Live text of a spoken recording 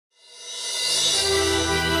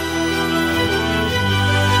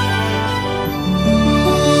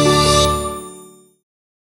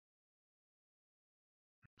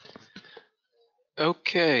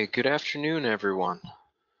Okay, good afternoon, everyone.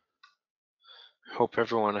 Hope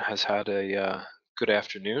everyone has had a good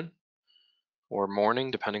afternoon or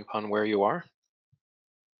morning, depending upon where you are.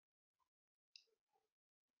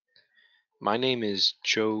 My name is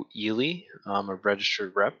Joe Ely. I'm a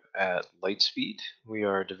registered rep at Lightspeed. We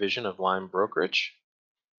are a division of Lime Brokerage.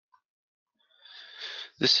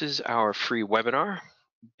 This is our free webinar,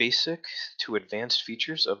 Basic to Advanced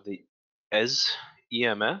Features of the Eze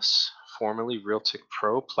EMS, formerly RealTick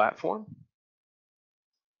Pro platform.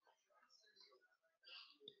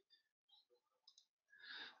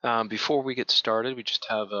 Before we get started, we just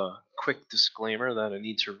have a quick disclaimer that I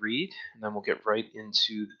need to read, and then we'll get right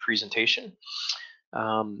into the presentation.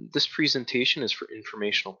 This presentation is for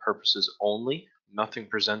informational purposes only. Nothing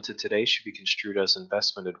presented today should be construed as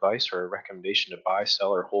investment advice or a recommendation to buy,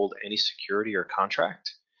 sell, or hold any security or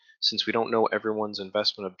contract. Since we don't know everyone's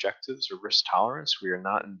investment objectives or risk tolerance, we are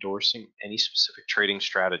not endorsing any specific trading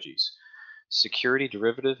strategies. Security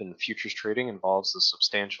derivative and futures trading involves the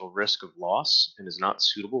substantial risk of loss and is not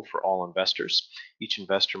suitable for all investors. Each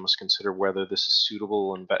investor must consider whether this is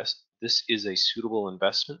a suitable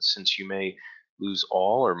investment, since you may lose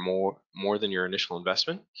all or more than your initial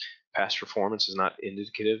investment. Past performance is not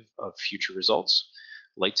indicative of future results.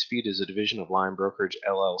 Lightspeed is a division of Lime Brokerage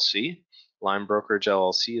LLC. Lime Brokerage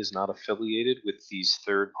LLC is not affiliated with these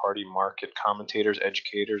third-party market commentators,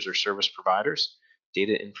 educators, or service providers.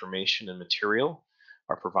 Data, information, and material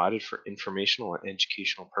are provided for informational and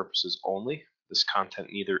educational purposes only. This content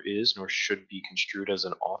neither is nor should be construed as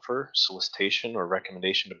an offer, solicitation, or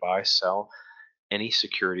recommendation to buy, sell any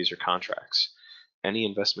securities or contracts. Any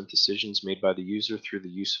investment decisions made by the user through the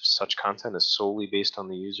use of such content is solely based on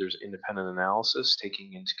the user's independent analysis,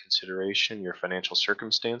 taking into consideration your financial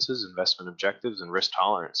circumstances, investment objectives, and risk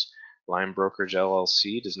tolerance. Lime Brokerage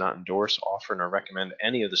LLC does not endorse, offer, nor recommend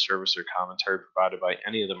any of the service or commentary provided by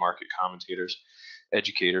any of the market commentators,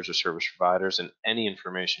 educators, or service providers, and any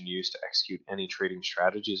information used to execute any trading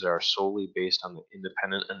strategies are solely based on the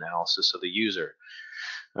independent analysis of the user.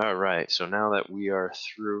 All right, so now that we are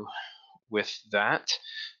through with that,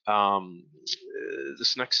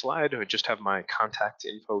 this next slide, I just have my contact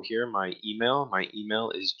info here, my email. My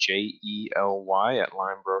email is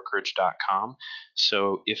jely@limebrokerage.com.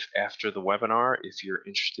 So if after the webinar, if you're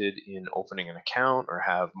interested in opening an account or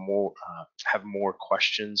have more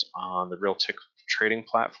questions on the RealTick trading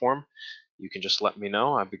platform, you can just let me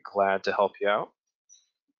know. I'd be glad to help you out.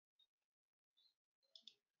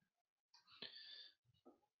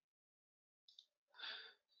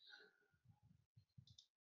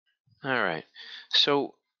 All right,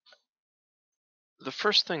 so the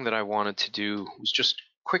first thing that I wanted to do was just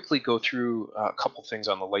quickly go through a couple things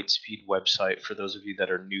on the Lightspeed website for those of you that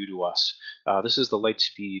are new to us. This is the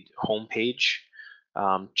Lightspeed homepage.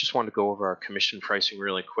 Just wanted to go over our commission pricing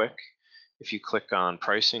really quick. If you click on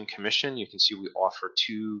pricing commission, you can see we offer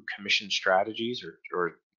two commission strategies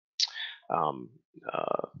or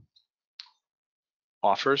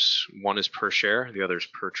offers. One is per share, the other is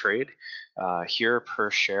per trade. Here, per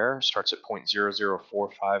share starts at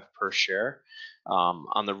 0.0045 per share.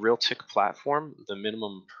 On the RealTick platform, the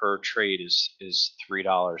minimum per trade is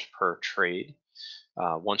 $3 per trade.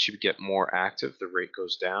 Once you get more active, the rate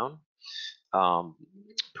goes down.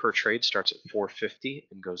 Per trade starts at $4.50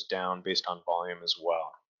 and goes down based on volume as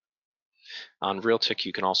well. On RealTick,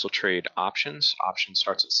 you can also trade options. Option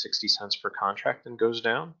starts at 60 cents per contract and goes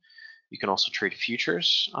down. You can also trade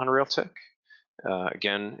futures on RealTick.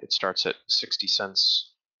 Again, it starts at 60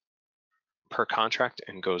 cents per contract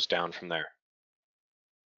and goes down from there.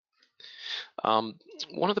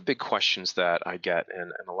 One of the big questions that I get,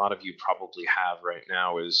 and a lot of you probably have right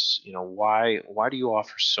now, is, why do you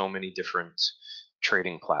offer so many different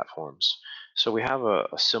trading platforms? So we have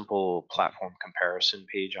a simple platform comparison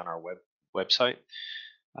page on our website.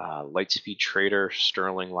 Lightspeed Trader,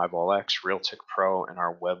 Sterling, LiveWallX, RealTick Pro, and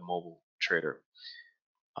our web mobile trader.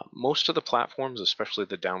 Most of the platforms, especially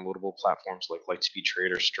the downloadable platforms like Lightspeed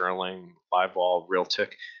Trader, Sterling, LiveWall,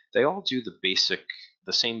 RealTick, they all do the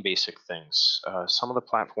same basic things. Some of the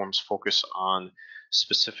platforms focus on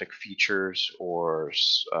specific features or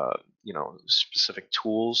specific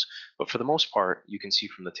tools, but for the most part, you can see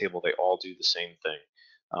from the table they all do the same thing.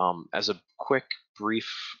 As a quick, brief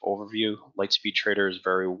overview, Lightspeed Trader is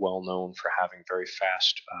very well known for having very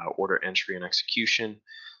fast order entry and execution,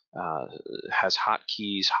 has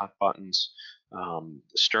hotkeys, hot buttons.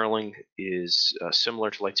 Sterling is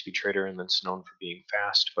similar to Lightspeed Trader, and it's known for being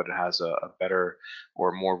fast, but it has a better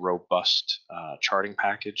or more robust charting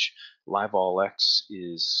package. LiveWallX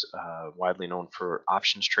is widely known for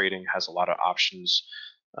options trading, has a lot of options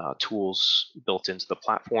tools built into the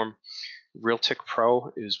platform. RealTick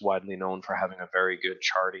Pro is widely known for having a very good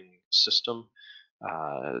charting system.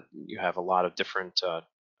 You have a lot of different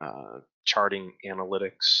charting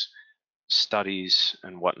analytics, studies,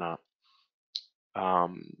 and whatnot.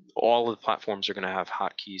 All of the platforms are going to have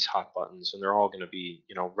hotkeys, hot buttons, and they're all going to be,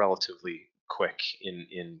 relatively quick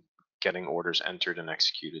in getting orders entered and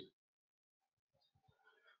executed.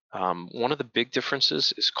 One of the big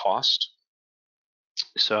differences is cost.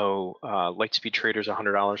 So Lightspeed Trader is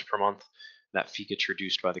 $100 per month. That fee gets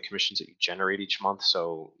reduced by the commissions that you generate each month.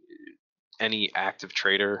 So any active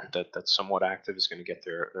trader that's somewhat active is going to get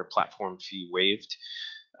their platform fee waived.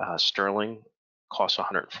 Sterling costs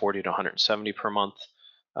 140 to 170 per month.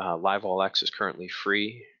 Live All X is currently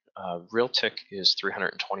free. RealTick is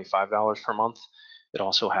 $325 per month. It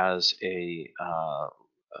also has a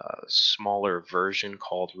smaller version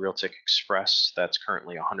called RealTick Express that's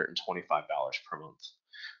currently $125 per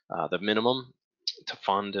month. The minimum to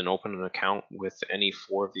fund and open an account with any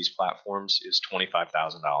 4 of these platforms is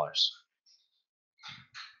 $25,000.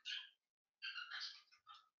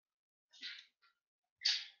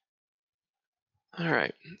 All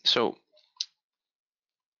right, so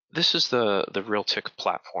this is the RealTick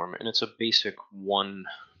platform, and it's a basic 1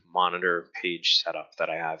 monitor page setup that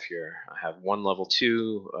I have here. I have 1 level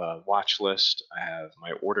 2 watch list. I have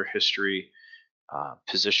my order history,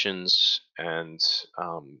 positions, and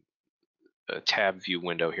a tab view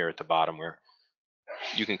window here at the bottom where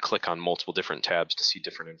you can click on multiple different tabs to see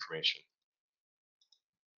different information.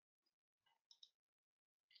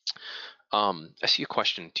 I see a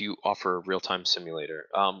question. Do you offer a real-time simulator?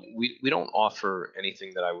 We don't offer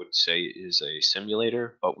anything that I would say is a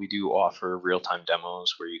simulator, but we do offer real-time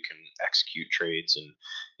demos where you can execute trades and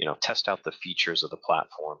test out the features of the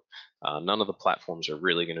platform. None of the platforms are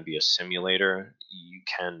really going to be a simulator. You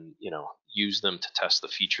can use them to test the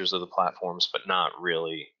features of the platforms, but not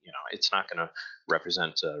really. It's not going to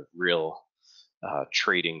represent real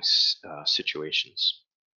trading situations.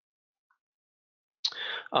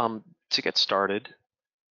 To get started,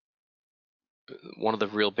 one of the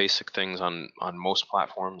real basic things on most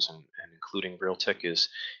platforms and including RealTick is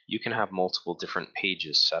you can have multiple different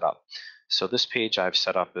pages set up. So this page I've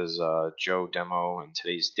set up as Joe demo and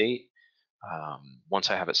today's date. Once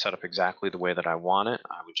I have it set up exactly the way that I want it,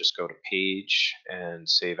 I would just go to page and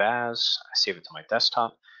save as. I save it to my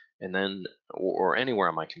desktop, and then or anywhere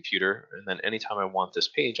on my computer, and then anytime I want this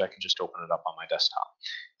page, I can just open it up on my desktop.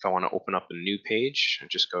 If I want to open up a new page, I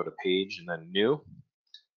just go to page and then new.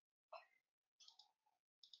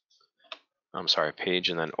 I'm sorry, page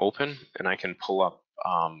and then open, and I can pull up,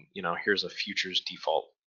 here's a futures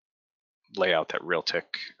default layout that RealTick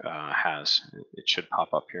has. It should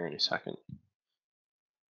pop up here in a second.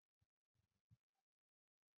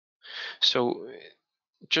 So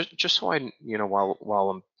just so I, while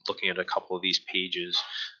I'm looking at a couple of these pages,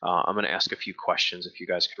 I'm going to ask a few questions. If you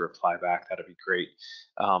guys could reply back, that'd be great.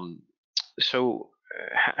 So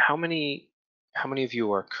how many of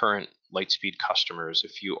you are current Lightspeed customers?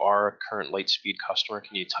 If you are a current Lightspeed customer,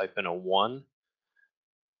 can you type in a 1?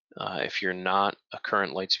 If you're not a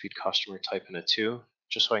current Lightspeed customer, type in a 2,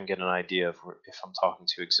 just so I can get an idea of if I'm talking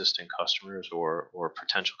to existing customers or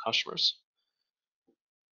potential customers.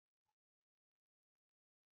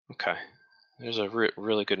 Okay, there's a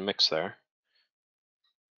really good mix there.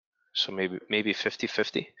 So maybe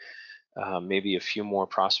 50-50. Maybe a few more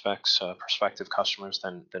prospective customers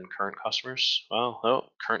than current customers.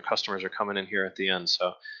 Well, current customers are coming in here at the end, so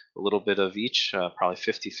a little bit of each, probably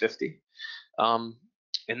 50-50.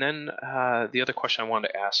 And then the other question I wanted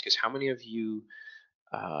to ask is how many of you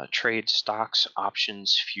trade stocks,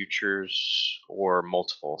 options, futures, or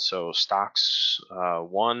multiple? So stocks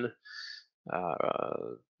 1,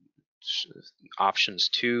 options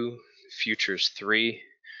 2, futures 3,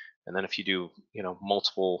 and then if you do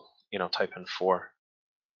multiple, type in 4.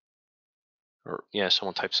 Or yeah,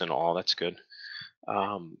 someone types in all. That's good.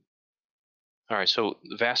 All right, so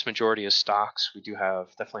the vast majority is stocks. We do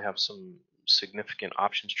definitely have some significant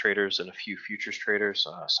options traders and a few futures traders,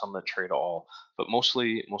 some that trade all, but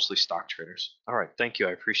mostly stock traders. All right, thank you.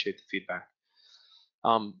 I appreciate the feedback.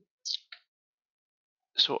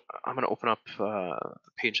 So I'm going to open up the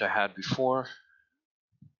page I had before.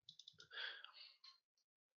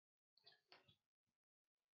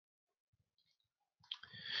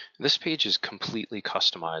 This page is completely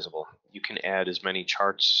customizable. You can add as many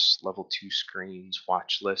charts, level 2 screens,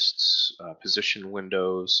 watch lists, position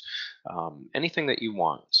windows, anything that you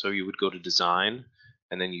want. So you would go to design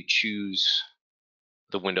and then you choose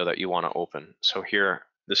the window that you want to open. So here,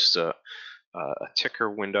 this is a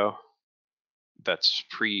ticker window that's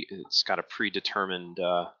it's got a predetermined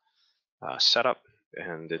setup.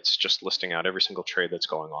 and it's just listing out every single trade that's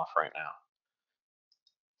going off right now.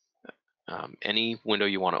 Any window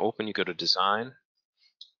you want to open, you go to Design,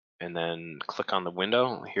 and then click on the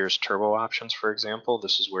window. Here's Turbo Options, for example.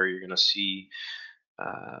 This is where you're going to see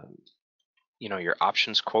your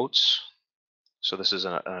options quotes. So this is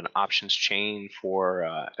an options chain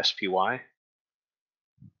for SPY.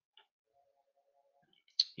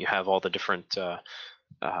 You have all the different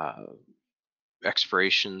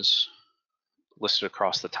expirations listed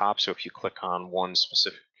across the top. So if you click on one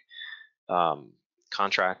specific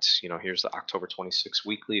contract, here's the October 26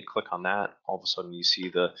 weekly, you click on that, all of a sudden you see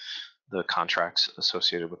the contracts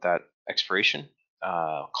associated with that expiration.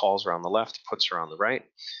 Calls are on the left, puts are on the right.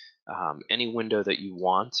 Any window that you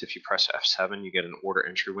want, if you press F7, you get an order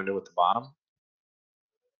entry window at the bottom.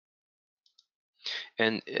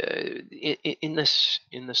 And in this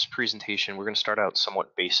presentation, we're going to start out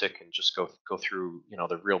somewhat basic and just go through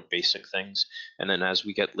the real basic things, and then as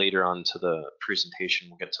we get later on to the presentation,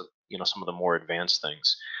 we'll get to some of the more advanced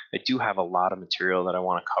things. I do have a lot of material that I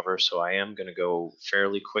want to cover, so I am going to go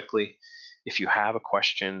fairly quickly. If you have a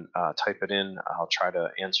question, type it in. I'll try to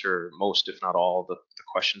answer most, if not all, the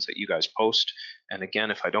questions that you guys post. And again,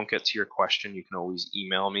 if I don't get to your question, you can always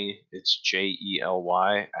email me. It's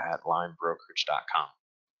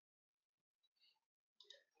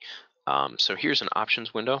jely@linebrokerage.com. So here's an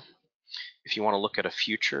options window. If you want to look at a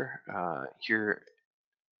future, here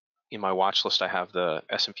in my watch list, I have the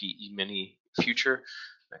S&P E-mini future.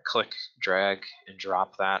 I click, drag, and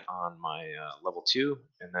drop that on my level 2,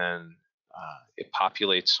 and then it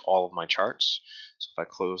populates all of my charts. So if I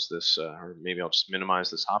close this, or maybe I'll just minimize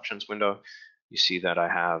this options window, you see that I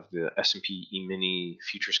have the S&P E-mini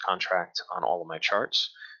futures contract on all of my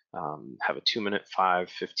charts. Have a 2-minute, 5,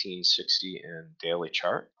 15, 60, and daily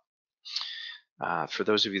chart. For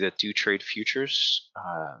those of you that do trade futures,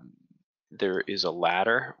 there is a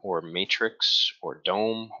ladder or matrix or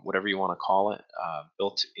dome, whatever you want to call it,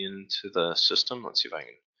 built into the system. Let's see if I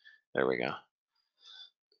can, there we go.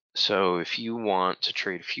 So if you want to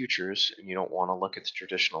trade futures and you don't want to look at the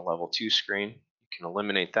traditional level 2 screen, you can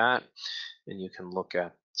eliminate that and you can look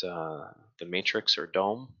at the matrix or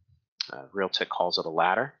dome. RealTick calls it a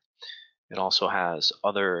ladder. It also has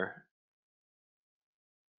other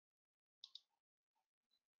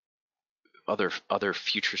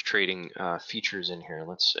futures trading features in here.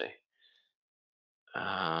 Let's see.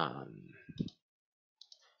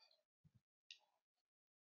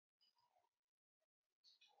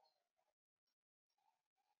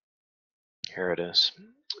 Here it is.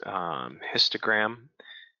 Histogram.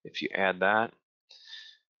 If you add that,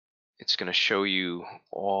 it's going to show you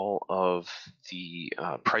all of the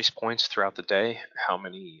price points throughout the day, how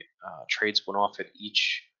many trades went off at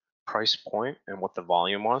each price point, and what the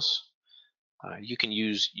volume was. You can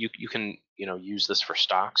use use this for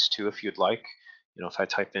stocks too if you'd like. If I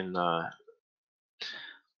type in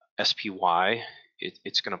SPY,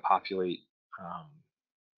 it's going to populate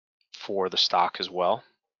for the stock as well.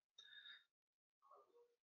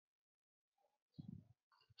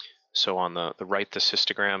 So on the right, this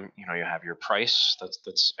histogram, you have your price.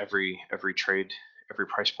 That's every trade, every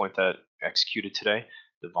price point that executed today,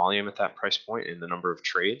 the volume at that price point, and the number of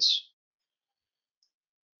trades.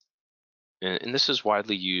 And this is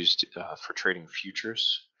widely used for trading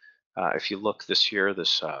futures. If you look this year,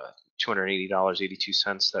 this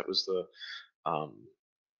 $280.82, that was the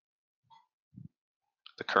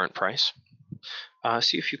current price.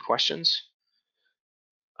 See a few questions.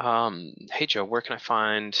 Hey Joe, where can I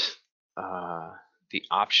find the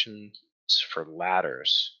options for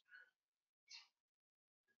ladders?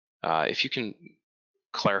 If you can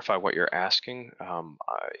clarify what you're asking, I'll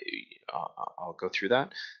go through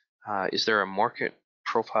that. Is there a market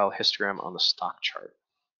profile histogram on the stock chart?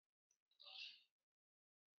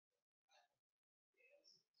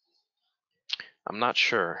 I'm not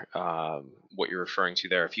sure what you're referring to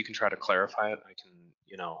there. If you can try to clarify it, I can,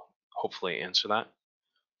 hopefully answer that.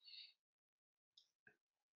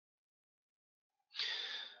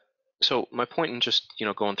 So my point in just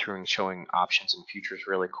going through and showing options and futures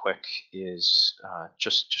really quick is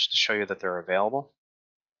just to show you that they're available.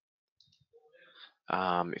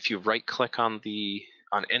 If you right click on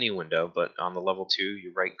any window, but on the level 2,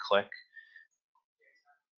 you right click,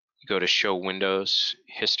 you go to show windows,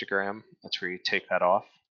 histogram, that's where you take that off.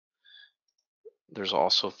 There's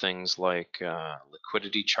also things like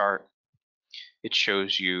liquidity chart. It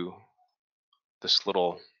shows you this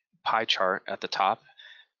little pie chart at the top,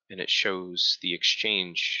 and it shows the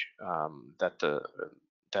exchange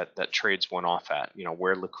that trades went off at,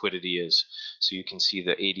 where liquidity is. So you can see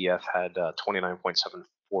the ADF had 29.74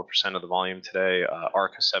 4% of the volume today,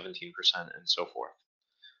 ARCA 17%, and so forth.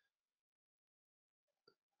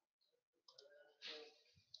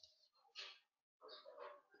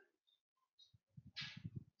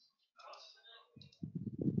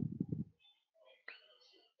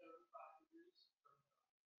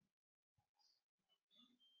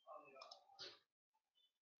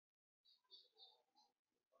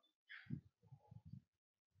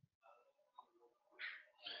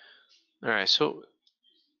 All right, so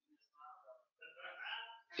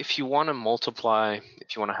if you want to multiply,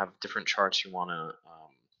 if you want to have different charts, you want to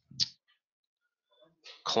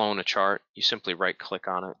clone a chart, you simply right click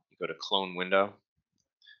on it, you go to clone window,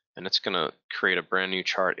 and it's going to create a brand new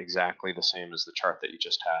chart exactly the same as the chart that you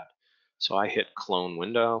just had. So I hit clone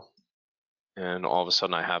window, and all of a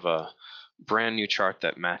sudden I have a brand new chart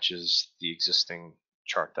that matches the existing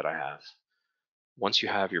chart that I have. Once you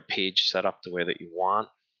have your page set up the way that you want,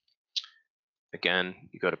 again,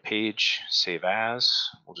 you go to page, save as,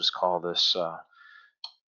 we'll just call this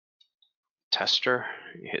tester,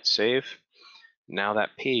 you hit save. Now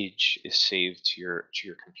that page is saved to your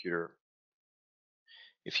computer.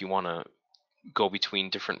 If you want to go between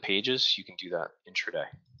different pages, you can do that intraday.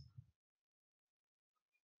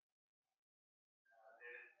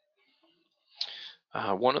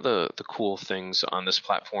 One of the cool things on this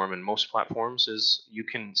platform and most platforms is you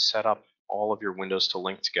can set up all of your windows to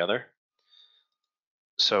link together.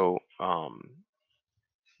 So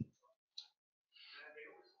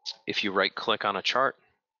if you right click on a chart,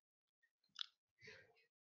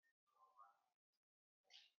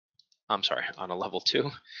 I'm sorry, on a level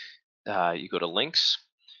 2, you go to links,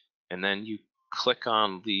 and then you click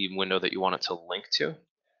on the window that you want it to link to.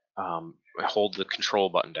 Hold the control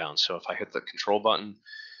button down. So if I hit the control button,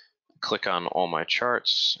 click on all my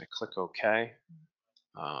charts, I click OK.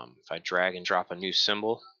 If I drag and drop a new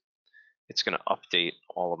symbol, it's going to update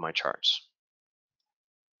all of my charts.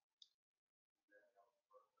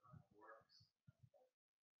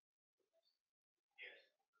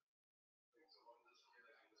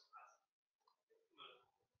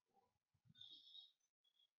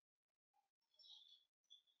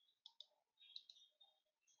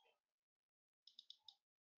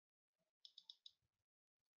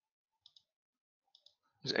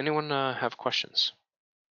 Does anyone have questions?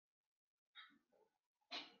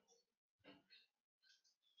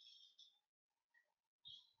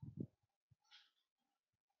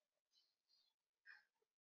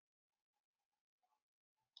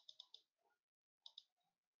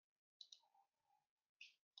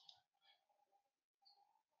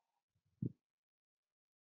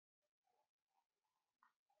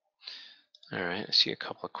 All right, I see a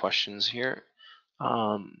couple of questions here.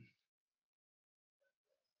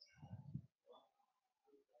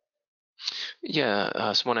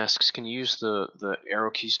 Yeah, someone asks, can you use the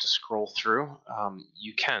arrow keys to scroll through?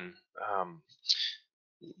 You can.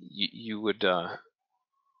 You would.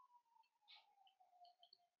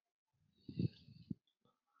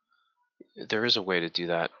 There is a way to do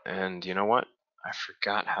that, and you know what? I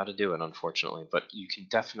forgot how to do it, unfortunately. But you can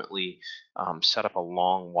definitely set up a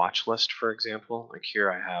long watch list, for example. Like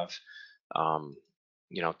here, I have,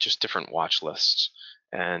 just different watch lists,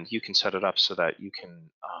 and you can set it up so that you can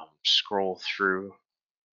scroll through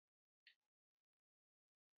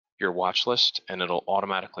your watch list, and it'll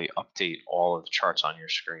automatically update all of the charts on your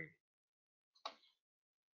screen.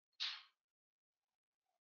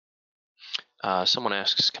 Someone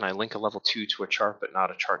asks, can I link a level 2 to a chart but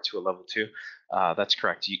not a chart to a level 2? That's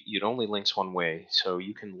correct. It only links one way. So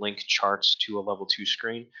you can link charts to a level 2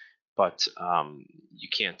 screen, but you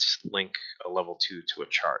can't link a level 2 to a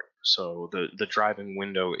chart. So the driving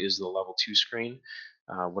window is the level 2 screen.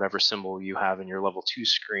 Whatever symbol you have in your level 2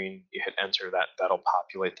 screen, you hit enter, that'll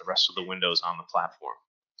populate the rest of the windows on the platform.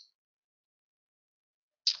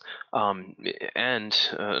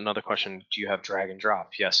 Another question, do you have drag and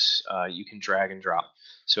drop? Yes, you can drag and drop.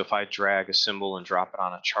 So if I drag a symbol and drop it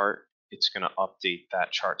on a chart, it's going to update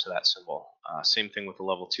that chart to that symbol. Same thing with the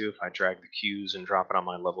level 2. If I drag the cues and drop it on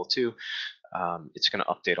my level 2, it's going to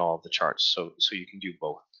update all of the charts. So you can do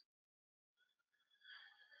both.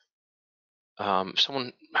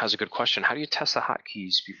 Someone has a good question. How do you test the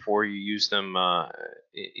hotkeys before you use them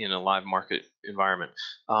in a live market environment?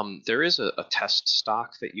 There is a test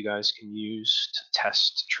stock that you guys can use to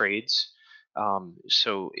test trades.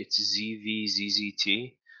 So it's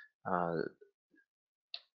ZVZZT.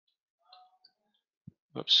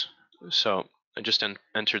 Oops. So I just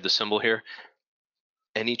entered the symbol here.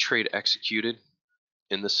 Any trade executed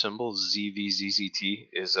in the symbol ZVZZT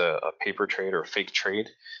is a paper trade or a fake trade.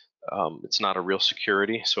 It's not a real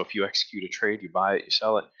security. So if you execute a trade, you buy it, you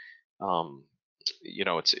sell it.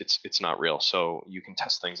 it's not real. So you can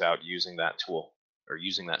test things out using that tool or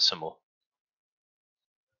using that symbol.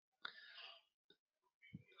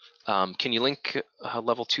 Can you link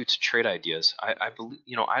level 2 to trade ideas? I believe,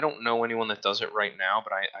 I don't know anyone that does it right now,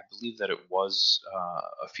 but I believe that it was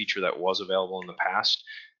a feature that was available in the past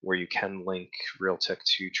where you can link RealTick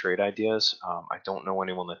to trade ideas. I don't know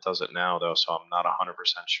anyone that does it now though, so I'm not 100%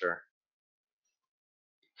 sure.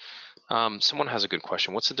 Someone has a good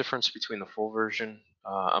question. What's the difference between the full version?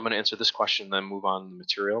 I'm going to answer this question, then move on to the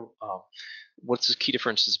material. What's the key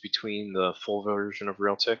differences between the full version of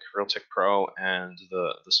RealTick Pro, and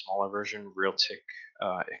the smaller version, RealTick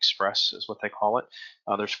Express is what they call it?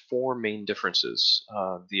 There's 4 main differences.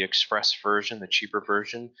 The Express version, the cheaper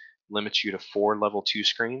version, limits you to 4 level 2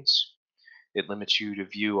 screens. It limits you to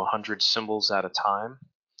view 100 symbols at a time.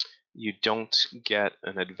 You don't get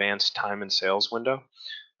an advanced time and sales window.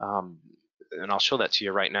 And I'll show that to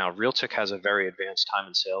you right now. RealTick has a very advanced time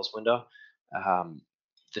and sales window.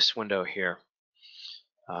 This window here,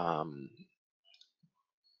 got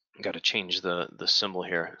to change the symbol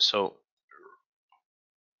here. So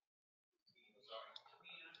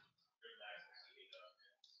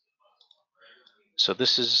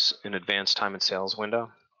this is an advanced time and sales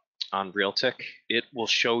window on RealTick. It will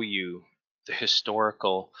show you the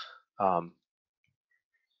historical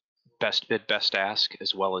best bid, best ask,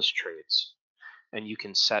 as well as trades. And you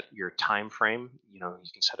can set your time frame. You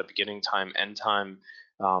can set a beginning time, end time,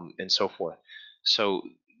 and so forth. So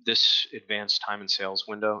this advanced time and sales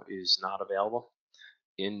window is not available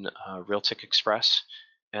in RealTick Express.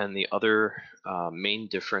 And the other main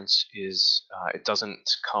difference is it doesn't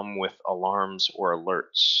come with alarms or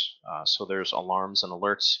alerts. So there's alarms and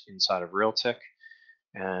alerts inside of RealTick,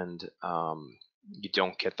 and you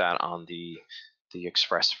don't get that on the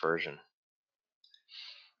Express version.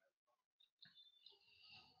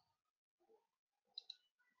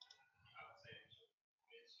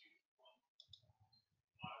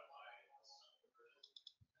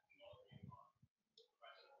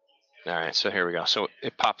 All right, so here we go. So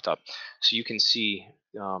it popped up. So you can see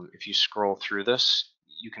if you scroll through this,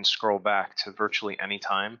 you can scroll back to virtually any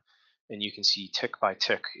time, and you can see tick by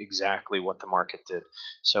tick exactly what the market did.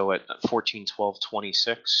 So at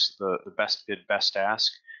 14/12/26, the best bid, best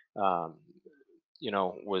ask,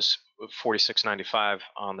 was 46.95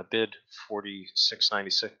 on the bid,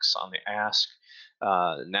 46.96 on the ask.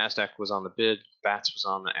 NASDAQ was on the bid, BATS was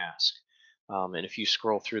on the ask. And if you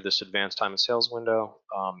scroll through this advanced time and sales window,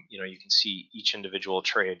 you can see each individual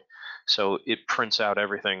trade. So it prints out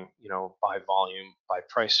everything, by volume, by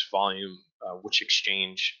price, volume, which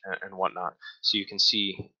exchange, and whatnot. So you can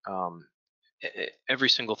see every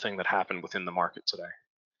single thing that happened within the market today.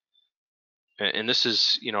 And this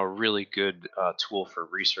is, a really good tool for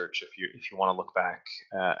research if you want to look back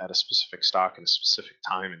at a specific stock and a specific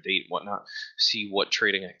time and date and whatnot, see what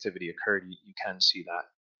trading activity occurred. You can see that.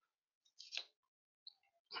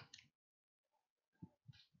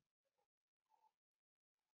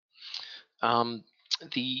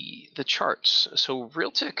 The charts. So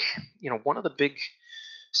RealTick, one of the big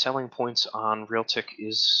selling points on RealTick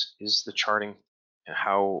is the charting,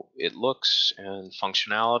 how it looks and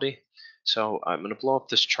functionality. So I'm going to blow up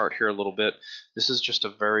this chart here a little bit. This is just a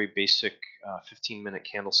very basic 15-minute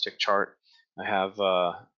candlestick chart. I have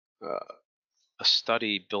a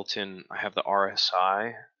study built in. I have the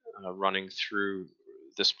RSI running through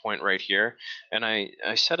this point right here, and I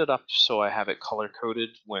set it up so I have it color coded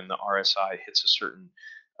when the RSI hits a certain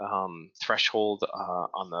threshold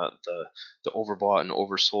on the overbought and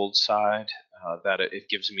oversold side, that it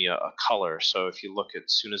gives me a color. So if you look,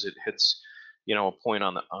 as soon as it hits a point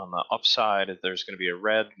on the upside, there's going to be a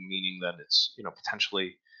red, meaning that it's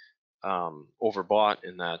potentially overbought,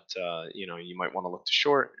 and that you might want to look to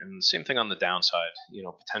short. And the same thing on the downside.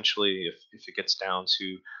 Potentially if it gets down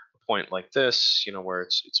to a point like this, where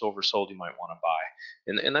it's oversold, you might want to buy.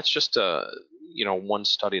 And that's just one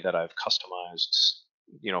study that I've customized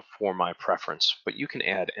for my preference. But you can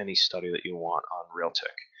add any study that you want on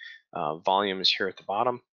RealTick. Volume is here at the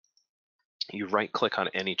bottom. You right click on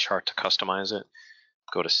any chart to customize it.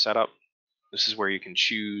 Go to setup. This is where you can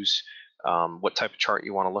choose what type of chart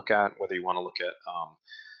you want to look at, whether you want to look at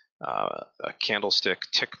a candlestick,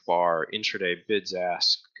 tick bar, intraday, bids,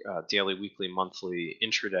 ask, daily, weekly, monthly,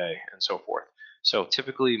 intraday, and so forth. So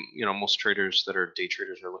typically, most traders that are day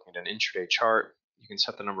traders are looking at an intraday chart. You can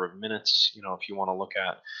set the number of minutes. If you want to look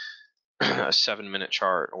at a 7-minute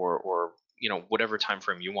chart, or whatever time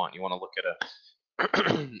frame you want. You want to look at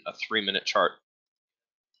a 3-minute chart.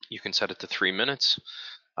 You can set it to 3 minutes.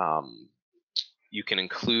 You can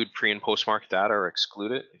include pre and post market data or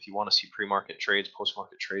exclude it. If you want to see pre-market trades,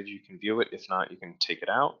 post-market trades, you can view it. If not, you can take it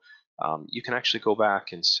out. You can actually go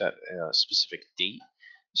back and set a specific date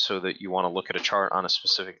so that you want to look at a chart on a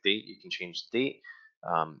specific date. You can change the date.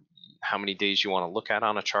 How many days you want to look at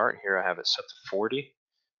on a chart. Here I have it set to 40.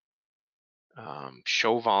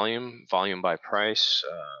 Show volume, volume by price,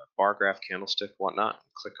 bar graph, candlestick, whatnot.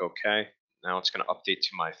 Click OK. Now it's going to update to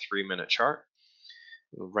my 3-minute chart.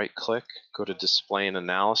 Right click, go to display and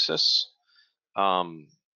analysis.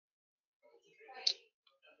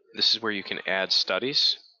 This is where you can add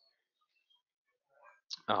studies.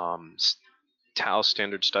 TAL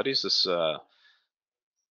standard studies. This is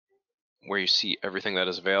where you see everything that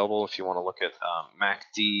is available. If you want to look at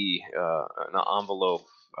MACD, an envelope,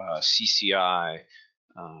 CCI,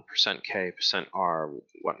 percent K, percent R,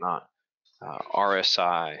 whatnot,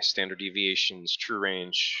 RSI, standard deviations, true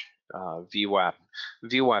range, VWAP.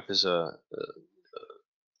 VWAP is a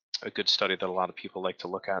good study that a lot of people like to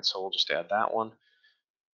look at, so we'll just add that one.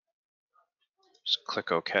 Just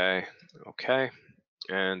click OK, OK,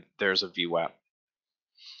 and there's a VWAP.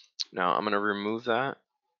 Now I'm going to remove that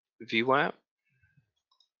VWAP.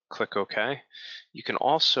 Click OK. You can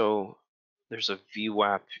also, there's a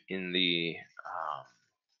VWAP in the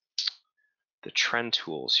trend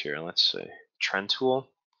tools here. Let's see, trend tool.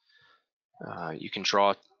 You can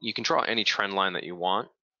draw any trend line that you want.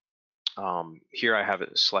 Here I have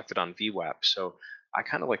it selected on VWAP, so I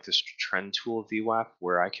kind of like this trend tool VWAP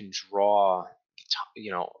where I can draw,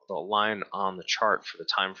 the line on the chart for the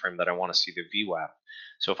time frame that I want to see the VWAP.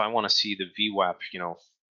 So if I want to see the VWAP,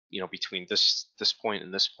 between this point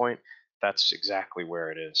and this point, that's exactly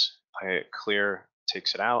where it is. I hit clear,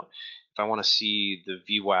 takes it out. If I want to see the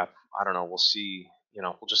VWAP, I don't know, we'll see,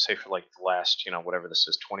 we'll just say for like the last, whatever this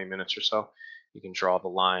is, 20 minutes or so, you can draw the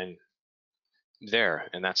line there,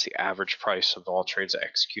 and that's the average price of all trades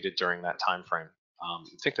executed during that time frame. I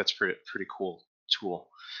think that's pretty cool tool.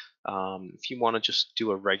 If you want to just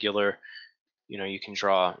do a regular, you can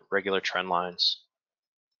draw regular trend lines,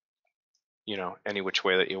 any which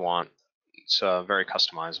way that you want. It's very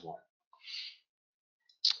customizable.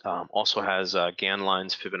 Also has Gann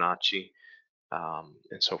lines, Fibonacci,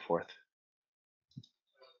 and so forth.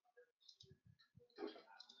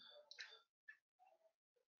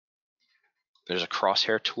 There's a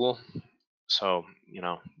crosshair tool. So,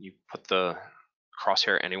 you put the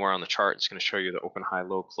crosshair anywhere on the chart. It's going to show you the open, high,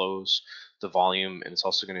 low, close, the volume, and it's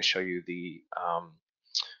also going to show you the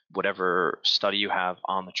whatever study you have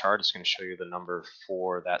on the chart. It's going to show you the number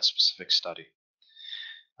for that specific study.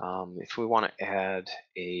 If we want to add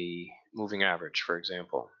a moving average, for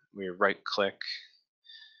example, we right-click,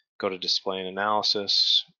 go to display and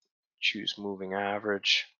analysis, choose moving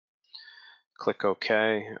average, click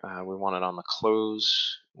OK. We want it on the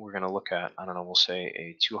close. We're going to look at, I don't know, we'll say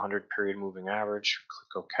a 200 period moving average.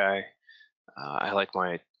 Click OK. I like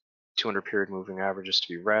my 200 period moving averages to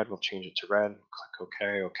be red. We'll change it to red. Click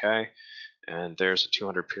OK, OK. And there's a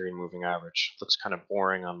 200 period moving average. Looks kind of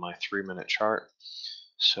boring on my 3-minute chart.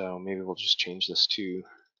 So maybe we'll just change this to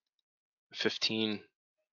 15.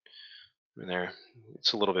 And there,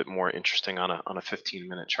 it's a little bit more interesting on a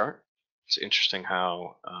 15-minute chart. It's interesting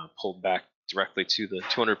how pulled back directly to the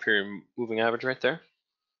 200 period moving average right there.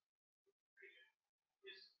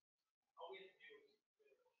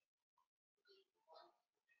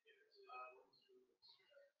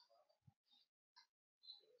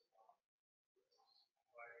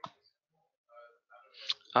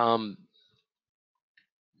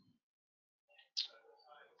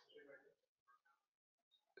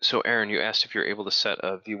 So Aaron, you asked if you're able to set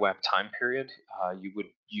a VWAP time period. You would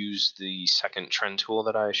use the second trend tool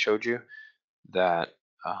that I showed you that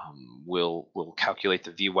will calculate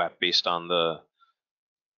the VWAP based on the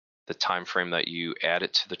time frame that you add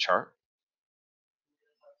it to the chart.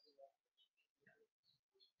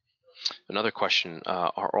 Another question,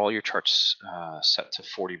 are all your charts set to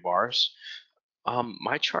 40 bars?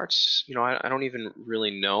 My charts, I don't even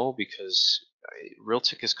really know, because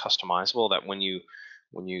RealTick is customizable, that when you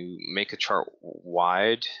make a chart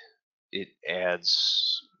wide, it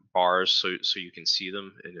adds bars so you can see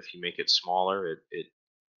them, and if you make it smaller, it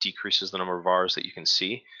decreases the number of bars that you can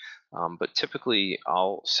see. But typically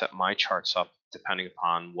I'll set my charts up depending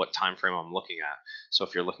upon what time frame I'm looking at. So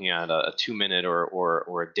if you're looking at a 2-minute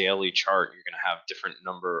or a daily chart, you're going to have different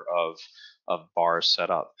number of bars set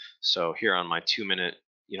up. So here on my 2-minute,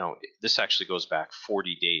 this actually goes back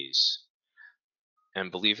 40 days. And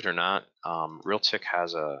believe it or not, RealTick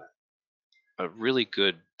has a really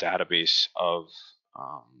good database of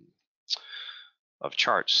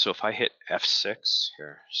charts. So if I hit F6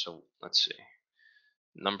 here, so let's see,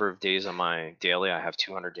 Number of days on my daily, I have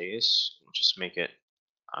 200 days. We'll just make it,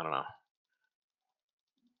 I don't know,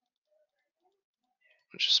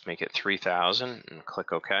 just make it 3,000 and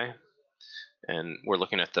click OK. And we're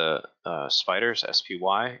looking at the spiders,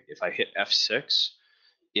 SPY. If I hit F6,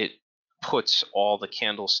 it puts all the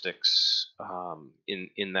candlesticks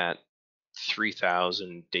in that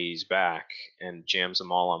 3,000 days back and jams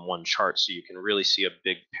them all on one chart, so you can really see a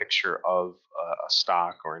big picture of a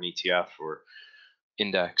stock or an ETF or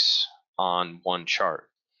index on one chart.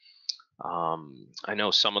 I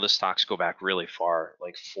know some of the stocks go back really far,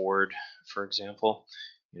 like Ford, for example.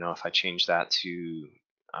 You know, if I change that to,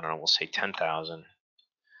 I don't know, we'll say 10,000,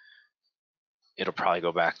 it'll probably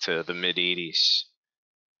go back to the mid 80s.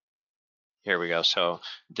 Here we go. So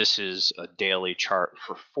this is a daily chart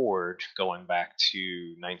for Ford going back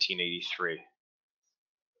to 1983.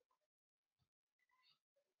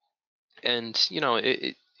 And you know,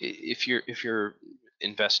 if you're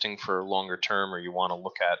investing for longer term, or you want to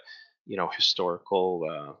look at, you know,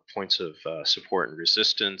 historical points of support and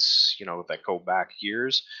resistance, you know, that go back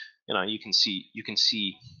years, you know, you can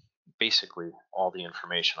see basically all the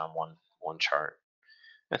information on one chart.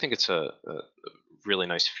 I think it's a really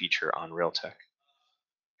nice feature on RealTick.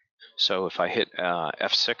 So if I hit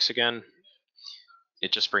F6 again,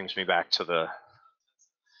 it just brings me back to the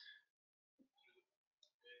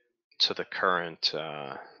current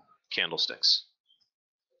candlesticks.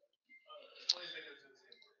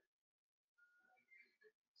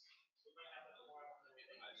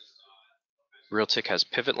 RealTick has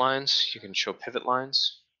pivot lines. You can show pivot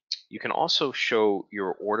lines. You can also show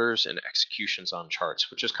your orders and executions on charts,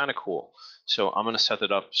 which is kind of cool. So I'm going to set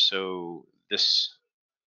it up so this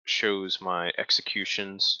shows my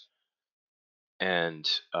executions and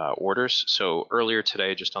orders. So earlier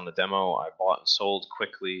today, just on the demo, I bought and sold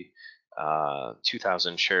quickly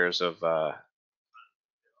 2,000 shares of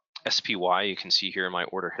SPY. You can see here in my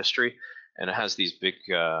order history, and it has these big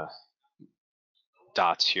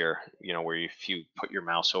dots here, you know, where if you put your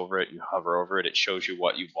mouse over it, you hover over it, it shows you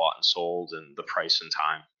what you bought and sold and the price and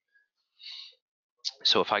time.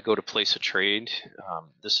 So if I go to place a trade,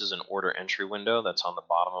 this is an order entry window that's on the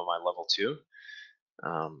bottom of my level 2.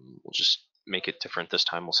 We'll just make it different this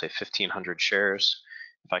time. We'll say 1,500 shares.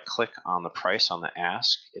 If I click on the price on the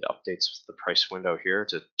ask, it updates the price window here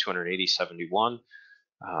to 280.71.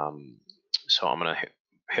 So I'm going to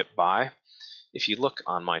hit buy. If you look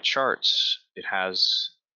on my charts, it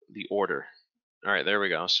has the order. All right, there we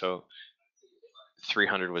go. So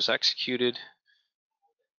 300 was executed,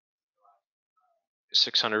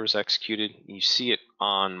 600 was executed. You see it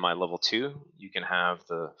on my level 2. You can have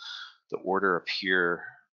the order appear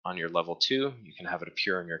on your level 2. You can have it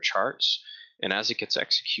appear on your charts. And as it gets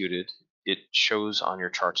executed, it shows on your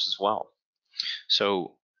charts as well.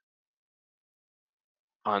 So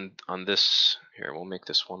on this, here, we'll make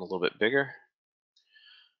this one a little bit bigger.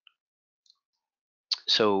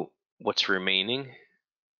 So what's remaining,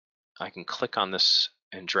 I can click on this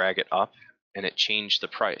and drag it up, and it changed the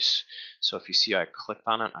price. So if you see, I clicked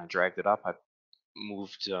on it, I dragged it up, I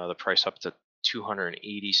moved the price up to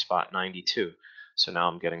 280.92. So now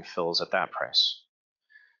I'm getting fills at that price.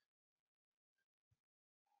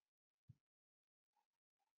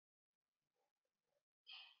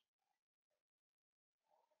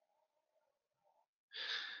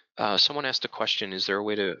 Someone asked a question, is there a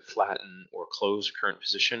way to flatten or close a current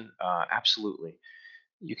position? Absolutely.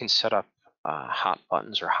 You can set up hot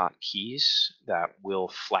buttons or hot keys that will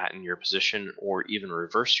flatten your position or even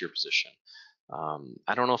reverse your position.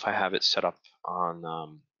 I don't know if I have it set up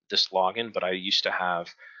on this login, but I used to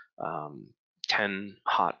have 10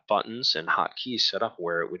 hot buttons and hot keys set up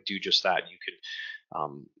where it would do just that. You could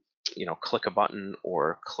you know, click a button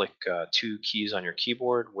or click 2 keys on your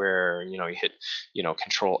keyboard where, you know, you hit, you know,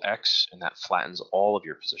 Control X and that flattens all of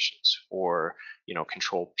your positions, or, you know,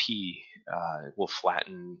 Control P will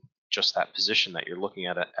flatten just that position that you're looking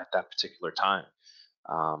at that particular time.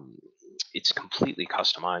 It's completely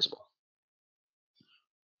customizable.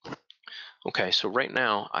 Okay, so right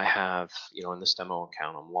now I have, you know, in this demo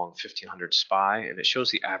account, I'm long 1,500 SPY, and it shows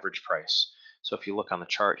the average price. So if you look on the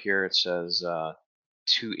chart here, it says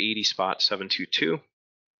 280.722.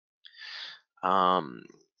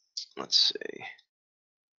 Let's see.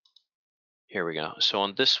 Here we go. So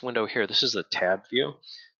on this window here, this is the tab view. It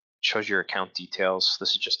shows your account details.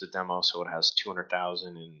 This is just a demo, so it has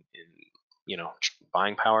 200,000 in you know,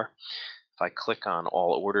 buying power. If I click on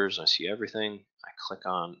all orders, I see everything. I click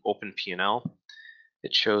on open P&L.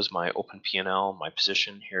 It shows my open P&L, my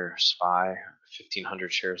position here, SPY,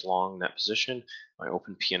 1,500 shares long, net position. My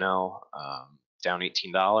open P&L, down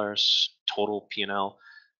 $18, total P&L,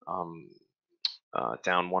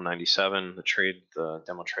 down 197. The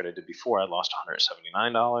demo trade I did before, I lost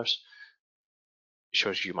 $179.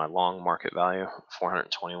 Shows you my long market value,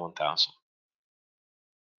 421,000.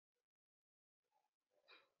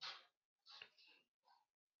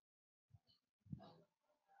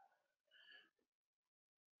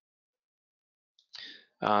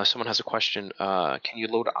 Someone has a question. Can you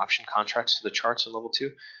load option contracts to the charts in level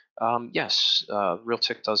 2? Yes,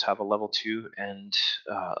 RealTick does have a level 2 and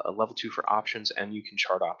a level 2 for options, and you can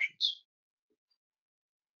chart options.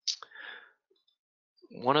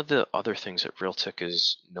 One of the other things that RealTick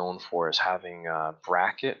is known for is having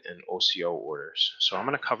bracket and OCO orders. So I'm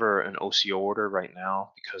going to cover an OCO order right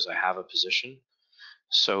now because I have a position.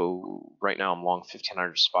 So right now I'm long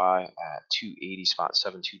 1500 SPY at 280 spot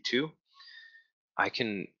 722. I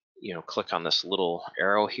can, click on this little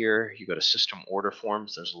arrow here. You go to system order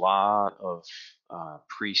forms. There's a lot of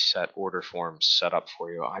preset order forms set up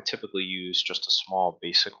for you. I typically use just a small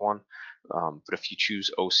basic one, but if you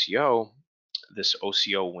choose OCO, this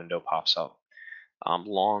OCO window pops up. I'm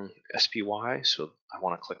long SPY, so I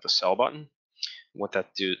want to click the sell button. What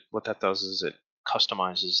that does is it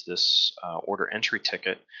customizes this order entry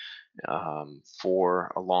ticket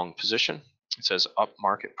for a long position. It says up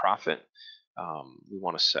market profit. We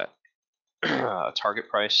want to set a target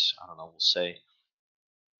price. I don't know, we'll say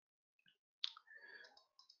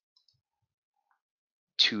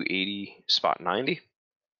 280 spot 90.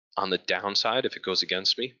 On the downside, if it goes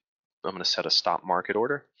against me, I'm going to set a stop market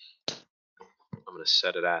order. I'm going to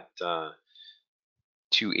set it at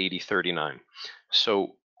 280.39.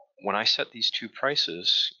 So when I set these two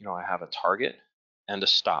prices, I have a target and a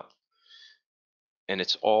stop. And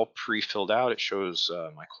it's all pre-filled out. It shows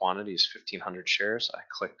my quantity is 1,500 shares. I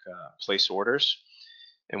click place orders.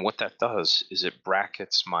 And what that does is it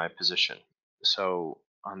brackets my position. So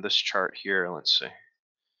on this chart here, let's see.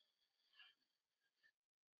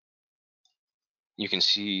 You can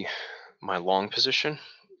see my long position.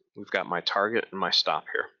 We've got my target and my stop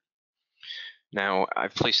here. Now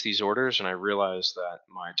I've placed these orders and I realize that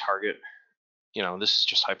my target, this is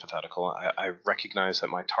just hypothetical. I recognize that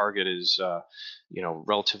my target is,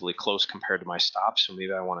 relatively close compared to my stop. So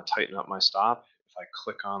maybe I want to tighten up my stop. If I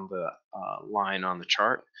click on the line on the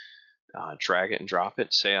chart, drag it and drop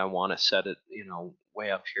it. Say I want to set it,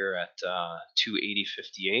 way up here at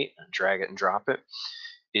 280.58, and drag it and drop it.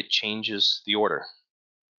 It changes the order.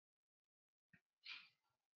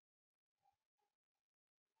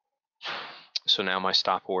 So now my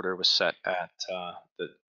stop order was set at the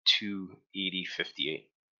 280.58.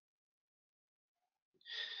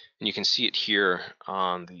 And you can see it here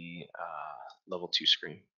on the level 2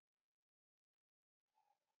 screen.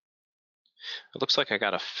 It looks like I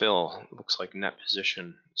got a fill. It looks like net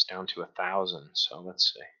position is down to 1,000. So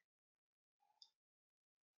let's see.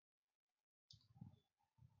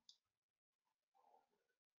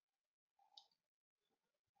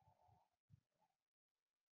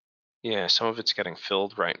 Yeah, some of it's getting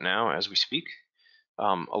filled right now as we speak.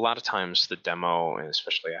 A lot of times the demo, and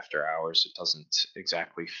especially after hours, it doesn't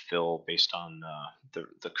exactly fill based on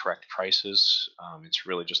the correct prices. It's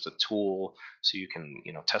really just a tool so you can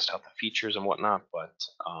test out the features and whatnot, but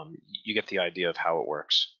you get the idea of how it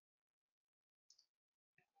works.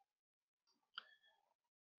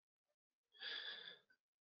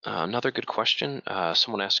 Another good question.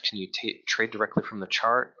 Someone asked, can you trade directly from the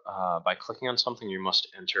chart? By clicking on something, you must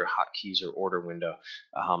enter hotkeys or order window.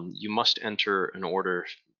 You must enter an order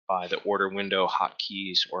by the order window,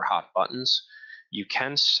 hotkeys, or hot buttons. You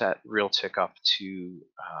can set RealTick up to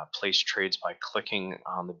place trades by clicking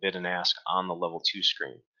on the bid and ask on the level 2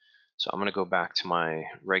 screen. So I'm going to go back to my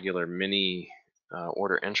regular mini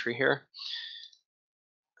order entry here.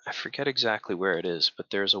 I forget exactly where it is, but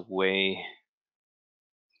there's a way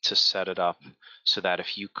to set it up so that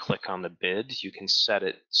if you click on the bid, you can set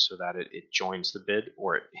it so that it joins the bid,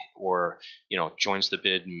 or joins the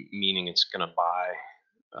bid, meaning it's going to buy,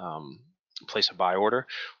 place a buy order,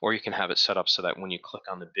 or you can have it set up so that when you click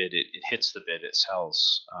on the bid, it hits the bid, it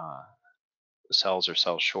sells or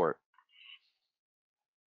sells short.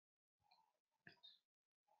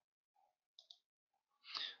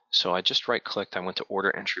 So I just right clicked, I went to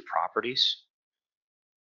order entry properties.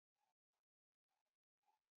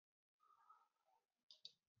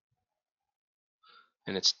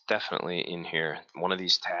 And it's definitely in here. One of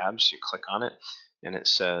these tabs, you click on it, and it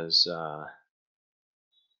says,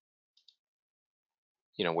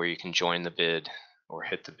 where you can join the bid or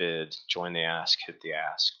hit the bid, join the ask, hit the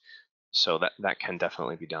ask. So that can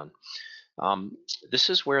definitely be done. This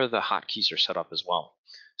is where the hotkeys are set up as well.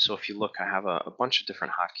 So if you look, I have a bunch of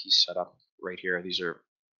different hotkeys set up right here. These are,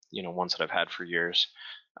 ones that I've had for years.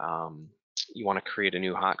 you want to create a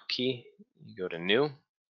new hotkey. You go to New,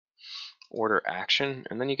 Order Action,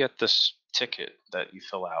 and then you get this ticket that you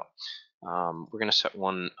fill out. We're going to set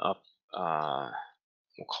one up.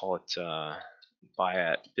 We'll call it Buy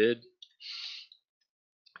at Bid.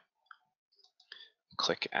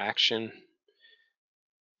 Click Action.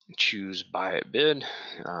 Choose Buy at Bid.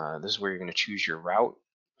 This is where you're going to choose your route.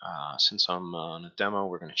 Since I'm on a demo,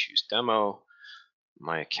 we're going to choose Demo.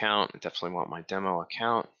 My account, I definitely want my demo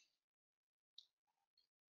account.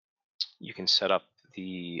 You can set up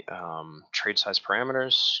the trade size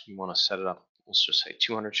parameters. You want to set it up, let's just say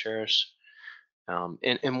 200 shares.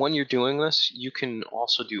 And when you're doing this, you can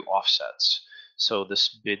also do offsets. So this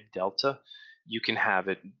bid delta, you can have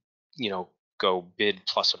it, go bid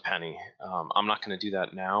plus a penny. I'm not going to do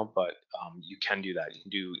that now, but you can do that. You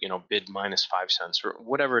can do, bid minus 5 cents or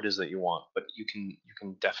whatever it is that you want. But you can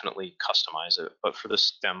definitely customize it. But for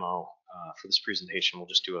this demo, for this presentation, we'll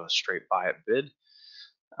just do a straight buy at bid.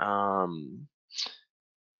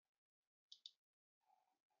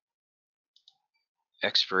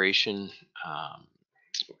 Expiration,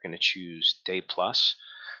 we're going to choose day plus.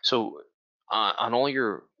 So on all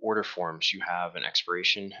your order forms, you have an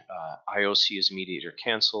expiration. IOC is immediate or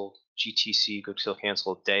cancel. GTC, go till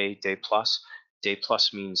cancel. Day plus. Day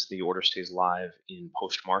plus means the order stays live in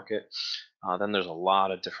post market. Then there's a lot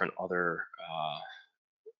of different other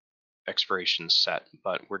expirations set,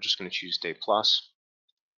 but we're just going to choose day plus.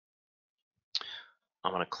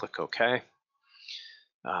 I'm going to click OK.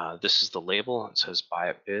 This is the label. It says buy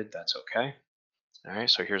at bid. That's okay. All right,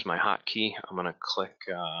 so here's my hotkey. I'm going to click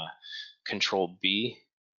Control B.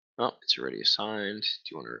 Oh, it's already assigned.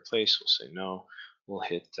 Do you want to replace? We'll say no. We'll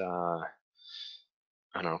hit, I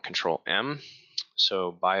don't know, Control M.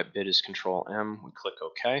 So buy at bid is Control M. We click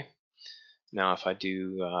OK. Now if I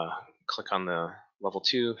do click on the level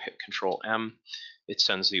 2, hit Control M, it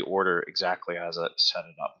sends the order exactly as I set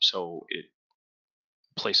it up. So it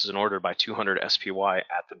places an order by 200 SPY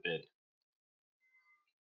at the bid.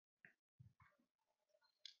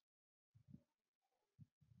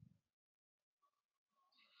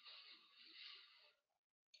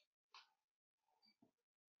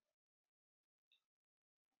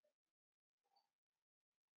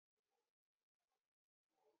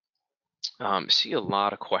 See a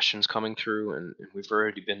lot of questions coming through, and we've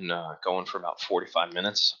already been going for about 45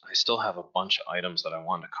 minutes. I still have a bunch of items that I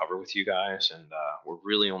wanted to cover with you guys, and we're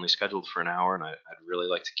really only scheduled for an hour, and I'd really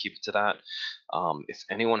like to keep it to that. If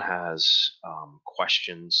anyone has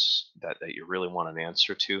questions that you really want an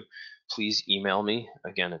answer to, please email me.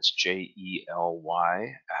 Again, it's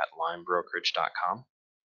JELY@linebrokerage.com.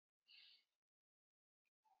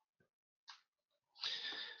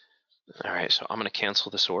 All right, so I'm going to cancel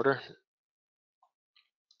this order.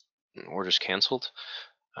 Order's canceled.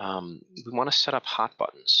 We want to set up hot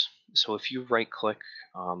buttons. So if you right click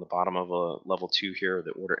on the bottom of a level 2 here,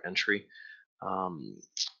 the order entry,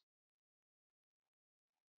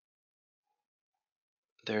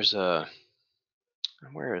 there's a,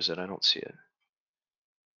 where is it? I don't see it.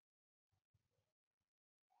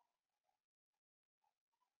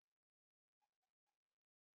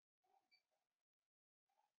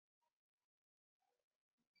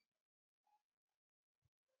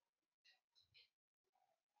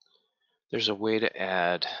 There's a way to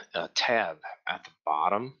add a tab at the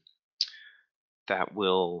bottom that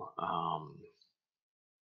will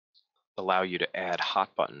allow you to add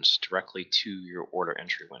hot buttons directly to your order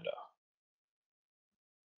entry window.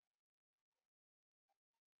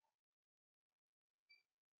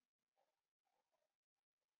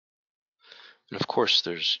 And of course,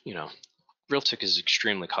 there's, RealTick is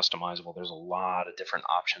extremely customizable. There's a lot of different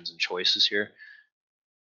options and choices here.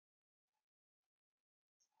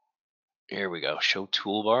 Here we go, show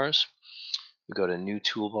toolbars. We go to new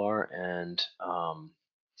toolbar, and I'm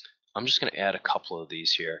just going to add a couple of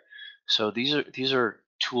these here. So these are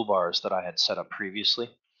toolbars that I had set up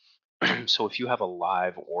previously. So if you have a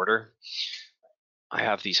live order, I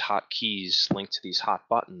have these hotkeys linked to these hot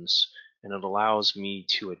buttons, and it allows me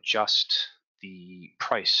to adjust the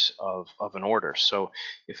price of an order. So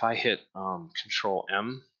if I hit Control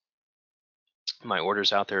M, my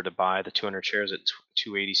order's out there to buy the 200 shares at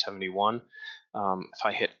 280.71. If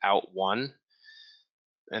I hit Out 1,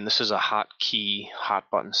 and this is a hotkey hot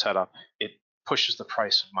button setup, it pushes the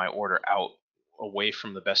price of my order out away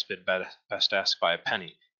from the best bid best ask by a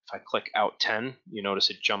penny. If I click Out 10, you notice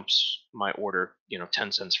it jumps my order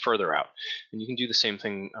 10 cents further out. And you can do the same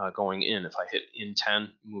thing going in. If I hit in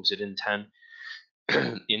 10, moves it in 10,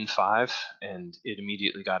 in 5, and it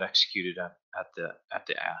immediately got executed at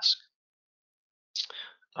the ask.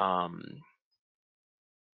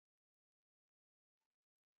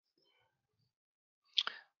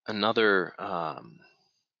 Another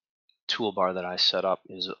toolbar that I set up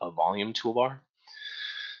is a volume toolbar.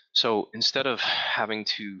 So instead of having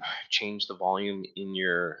to change the volume in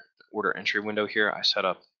your order entry window here, I set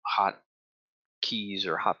up hot keys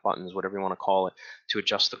or hot buttons, whatever you want to call it, to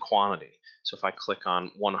adjust the quantity. So if I click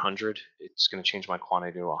on 100, it's going to change my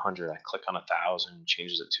quantity to 100. I click on 1,000,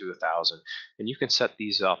 changes it to 1,000. And you can set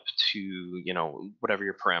these up to, you know, whatever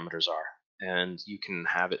your parameters are. And you can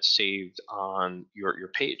have it saved on your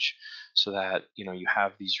page so that, you know, you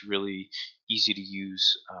have these really easy to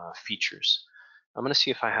use features. I'm going to see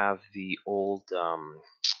if I have the old,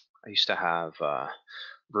 I used to have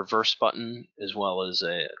reverse button as well as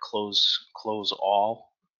a close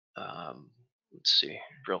all. Let's see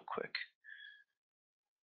real quick.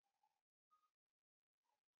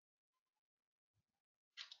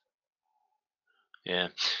 Yeah,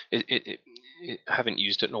 I haven't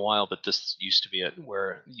used it in a while, but this used to be it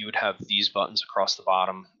where you would have these buttons across the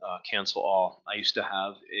bottom, cancel all. I used to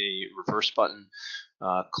have a reverse button,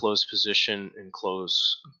 close position and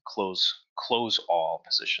close all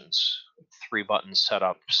positions. 3 buttons set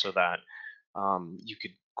up so that you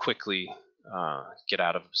could quickly get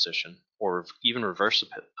out of a position or even reverse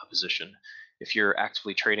a position. If you're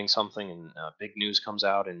actively trading something and big news comes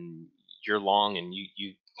out and you're long and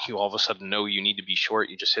you all of a sudden know you need to be short,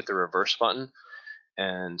 you just hit the reverse button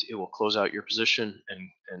and it will close out your position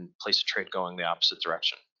and place a trade going the opposite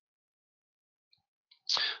direction.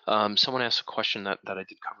 Someone asked a question that I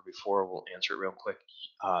did cover before. We'll answer it real quick.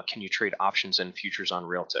 Can you trade options and futures on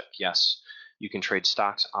RealTick? Yes, you can trade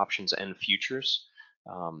stocks, options, and futures.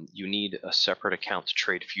 You need a separate account to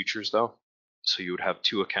trade futures though. So you would have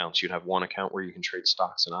 2 accounts. You'd have one account where you can trade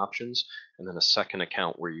stocks and options, and then a second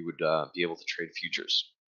account where you would be able to trade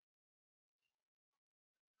futures.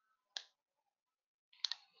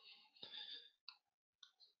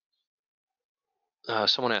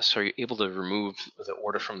 Someone asks, are you able to remove the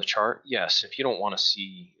order from the chart? Yes, if you don't want to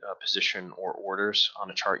see a position or orders on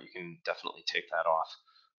a chart, you can definitely take that off.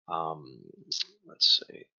 Let's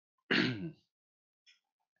see.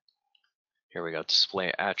 Here we go,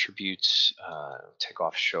 display attributes, take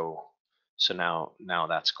off show. So now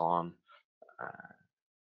that's gone. I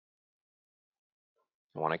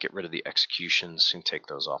want to get rid of the executions and take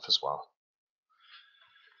those off as well.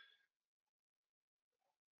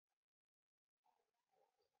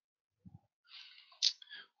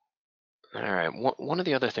 All right, one of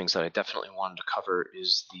the other things that I definitely wanted to cover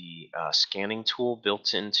is the scanning tool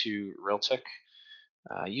built into RealTick.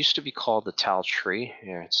 Used to be called the Tal Tree.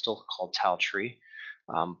 Yeah, it's still called Tal Tree.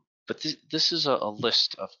 But this is a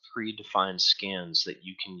list of predefined scans that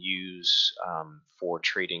you can use for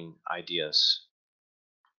trading ideas.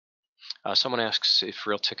 Someone asks if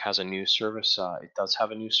RealTick has a news service. It does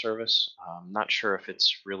have a news service. I'm not sure if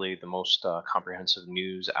it's really the most comprehensive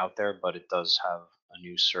news out there, but it does have a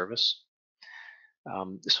news service.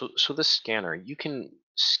 So this scanner, you can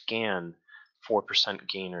scan 4%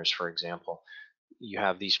 gainers, for example. You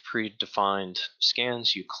have these predefined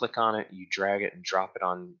scans, you click on it, you drag it and drop it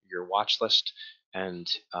on your watch list, and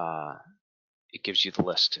it gives you the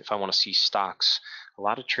list. If I want to see stocks, a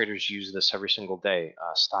lot of traders use this every single day,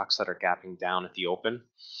 stocks that are gapping down at the open.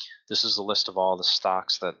 This is the list of all the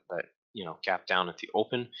stocks that you know gap down at the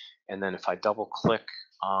open, and then if I double click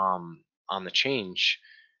on the change,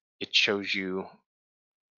 it shows you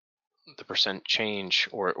the percent change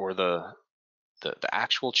or the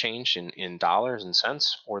actual change in dollars and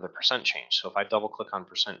cents or the percent change. So if I double click on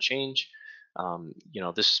percent change, you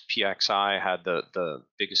know, this PXI had the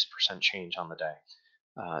biggest percent change on the day.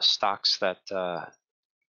 Stocks that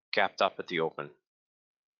gapped up at the open,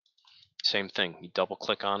 same thing. You double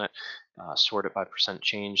click on it, sort it by percent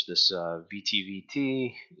change. This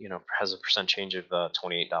VTVT, you know, has a percent change of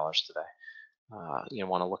 $28 today. You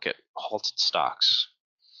want to look at halted stocks,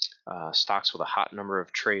 stocks with a hot number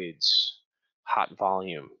of trades, hot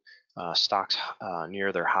volume, stocks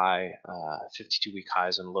near their high, 52-week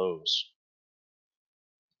highs and lows,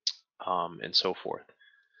 and so forth.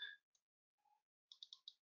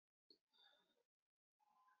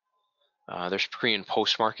 There's pre and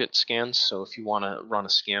post market scans. So if you want to run a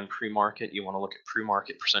scan pre-market, you want to look at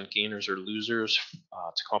pre-market percent gainers or losers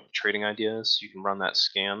to come up with trading ideas. You can run that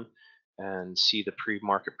scan and see the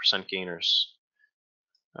pre-market percent gainers,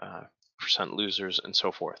 percent losers, and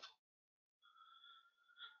so forth.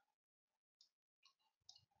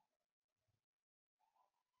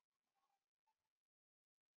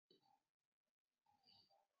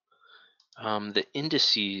 The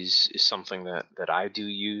indices is something that I do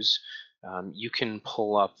use. You can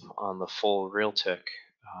pull up on the full RealTick.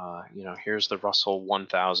 You know, here's the Russell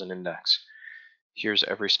 1000 index. Here's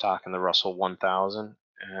every stock in the Russell 1000,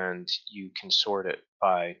 and you can sort it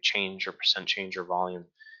by change or percent change or volume.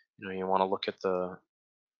 You want to look at the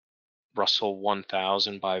Russell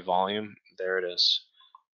 1000 by volume. There it is.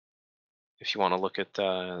 If you want to look at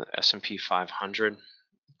the S&P 500,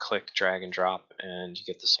 click, drag, and drop, and you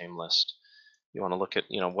get the same list. You want to look at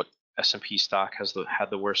what S&P stock had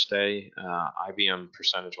the worst day. IBM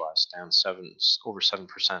percentage-wise down over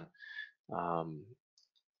 7%.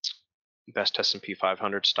 Best S&P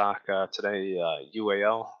 500 stock today,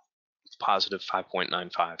 UAL, positive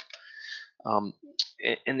 5.95.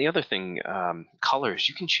 And the other thing, colors,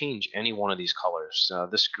 you can change any one of these colors.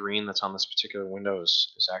 This green that's on this particular window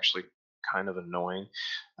is actually kind of annoying.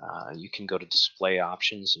 You can go to display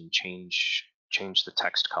options and change the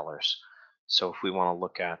text colors. So if we want to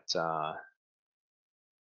look at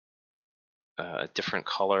a different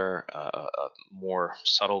color, a more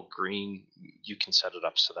subtle green, you can set it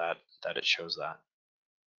up so that it shows that.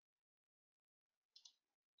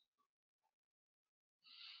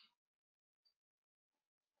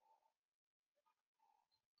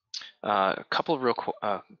 A couple of real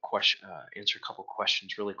answer a couple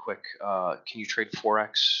questions really quick. Can you trade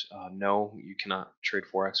Forex? No, you cannot trade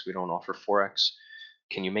Forex. We don't offer Forex.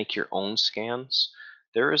 Can you make your own scans?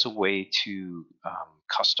 There is a way to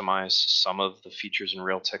customize some of the features in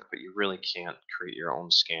RealTick, but you really can't create your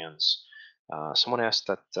own scans. Someone asked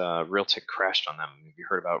that RealTick crashed on them. Have you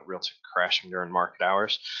heard about RealTick crashing during market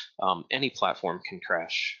hours? Any platform can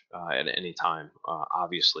crash at any time,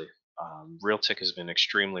 obviously. RealTick has been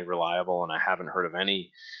extremely reliable, and I haven't heard of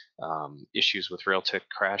any issues with RealTick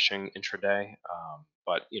crashing intraday.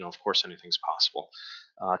 But of course, anything's possible.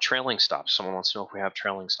 Trailing stops. Someone wants to know if we have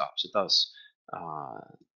trailing stops. It does.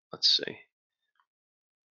 Let's see.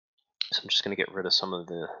 So I'm just going to get rid of some of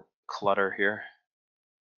the clutter here.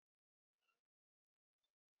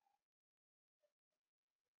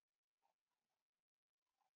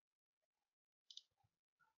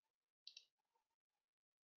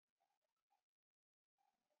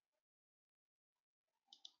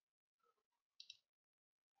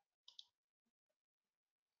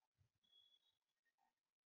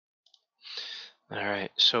 All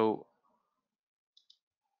right, so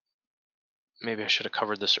maybe I should have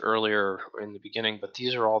covered this earlier in the beginning, but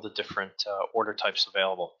these are all the different order types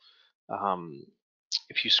available.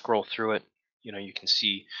 If you scroll through it, you can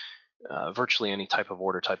see virtually any type of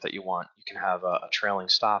order type that you want. You can have a trailing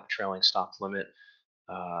stop limit,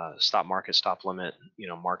 stop market, stop limit,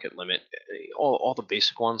 market limit, all the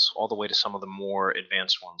basic ones, all the way to some of the more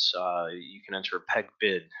advanced ones. You can enter peg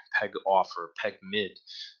bid, peg offer, peg mid,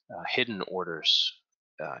 hidden orders,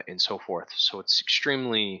 and so forth. So it's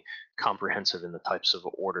extremely comprehensive in the types of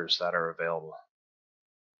orders that are available.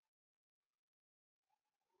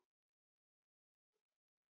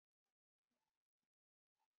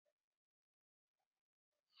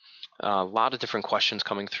 A lot of different questions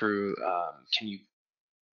coming through. Can you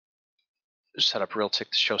set up RealTick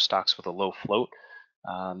to show stocks with a low float?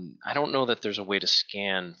 I don't know that there's a way to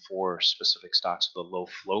scan for specific stocks with a low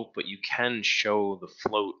float, but you can show the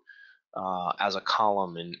float as a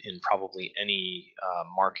column in probably any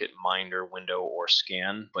market minder window or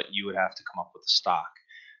scan, but you would have to come up with a stock.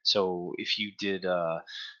 So if you did a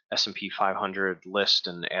S&P 500 list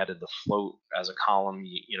and added the float as a column,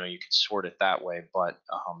 you could sort it that way, but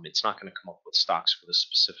it's not going to come up with stocks for the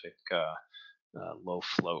specific low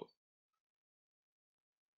float.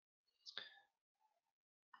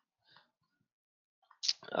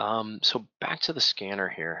 So back to the scanner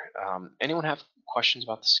here. Anyone have questions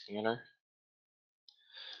about the scanner?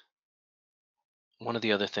 One of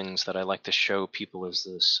the other things that I like to show people is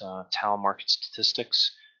this TAL market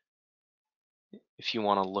statistics. If you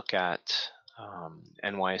want to look at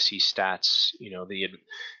NYSE stats, the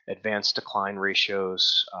advanced decline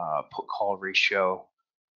ratios, put call ratio,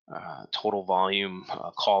 total volume,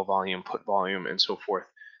 call volume, put volume, and so forth.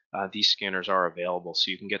 These scanners are available,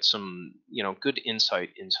 so you can get some good insight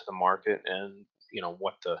into the market and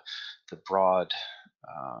what the broad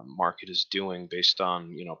market is doing based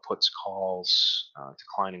on puts, calls,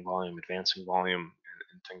 declining volume, advancing volume,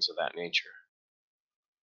 and things of that nature.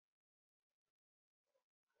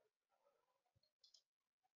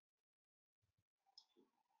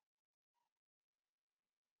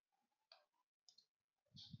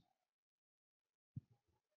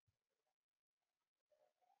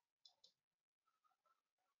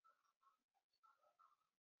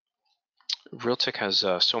 RealTick has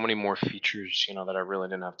so many more features, that I really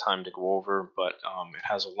didn't have time to go over, but it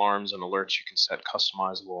has alarms and alerts. You can set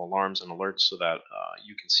customizable alarms and alerts so that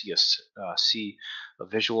you can see a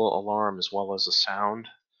visual alarm as well as a sound.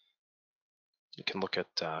 You can look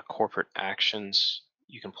at corporate actions.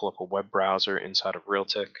 You can pull up a web browser inside of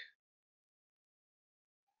RealTick.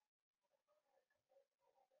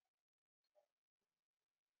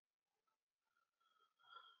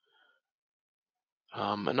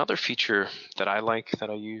 Another feature that I like, that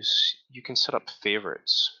I use, you can set up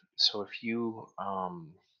favorites. So if you,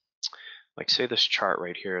 like say this chart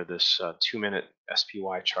right here, this 2-minute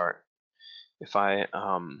SPY chart, if I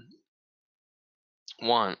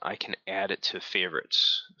want, I can add it to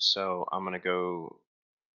favorites. So I'm going to go,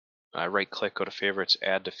 right click, go to favorites,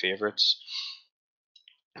 add to favorites.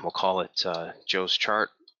 We'll call it Joe's chart,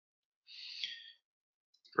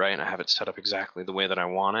 right? And I have it set up exactly the way that I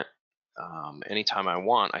want it. Anytime I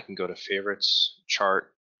want, I can go to favorites,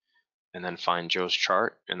 chart, and then find Joe's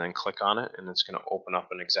chart, and then click on it, and it's going to open up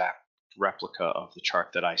an exact replica of the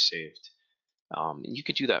chart that I saved. You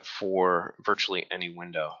could do that for virtually any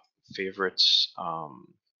window. Favorites,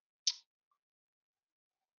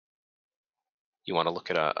 you want to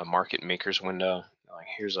look at a market makers window, like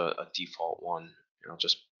here's a default one, it'll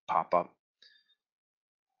just pop up.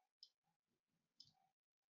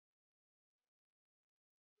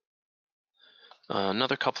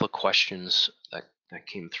 Another couple of questions that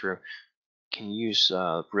came through. Can you use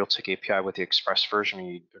RealTick API with the Express version, or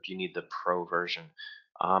do you need the Pro version?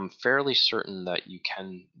 I'm fairly certain that you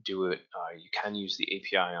can do it. You can use the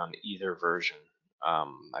API on either version.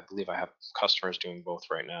 I believe I have customers doing both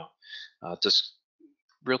right now. Does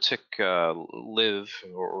RealTick live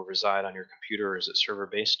or reside on your computer, or is it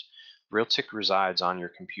server-based? RealTick resides on your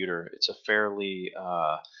computer. It's a fairly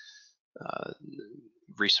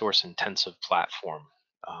resource-intensive platform.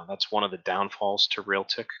 That's one of the downfalls to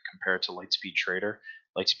RealTick compared to Lightspeed Trader.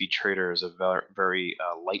 Lightspeed Trader is a very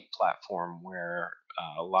light platform where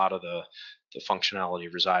a lot of the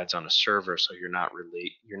functionality resides on a server, so you're not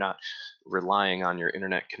relying on your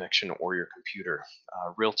internet connection or your computer.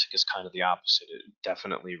 RealTick is kind of the opposite. It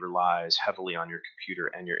definitely relies heavily on your computer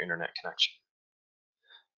and your internet connection.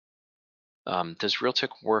 Does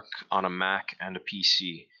RealTick work on a Mac and a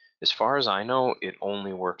PC? As far as I know, it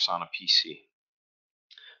only works on a PC.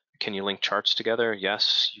 Can you link charts together?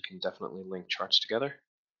 Yes, you can definitely link charts together.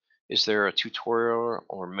 Is there a tutorial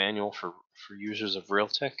or manual for users of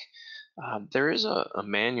RealTick? There is a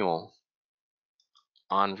manual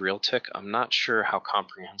on RealTick. I'm not sure how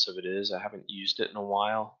comprehensive it is. I haven't used it in a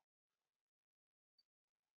while.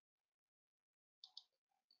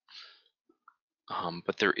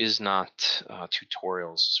 But there is not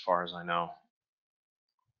tutorials as far as I know.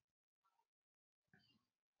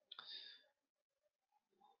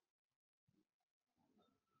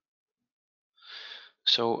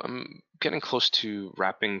 So I'm getting close to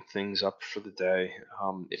wrapping things up for the day.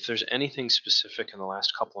 If there's anything specific in the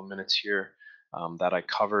last couple of minutes here that I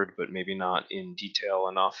covered, but maybe not in detail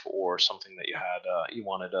enough, or something that you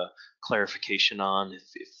wanted a clarification on, if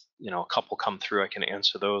a couple come through, I can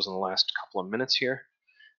answer those in the last couple of minutes here.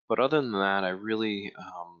 But other than that, I really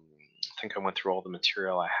think I went through all the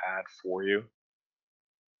material I had for you.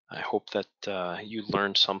 I hope that you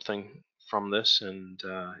learned something from this, and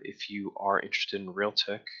if you are interested in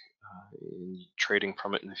RealTick, in trading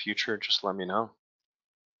from it in the future, just let me know.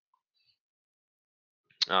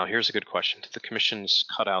 Here's a good question. Do the commissions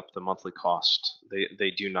cut out the monthly cost?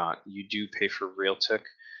 They do not. You do pay for RealTick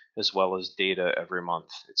as well as data every month.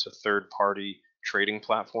 It's a third-party trading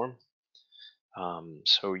platform.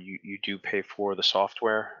 So you do pay for the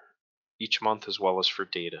software each month as well as for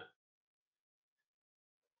data.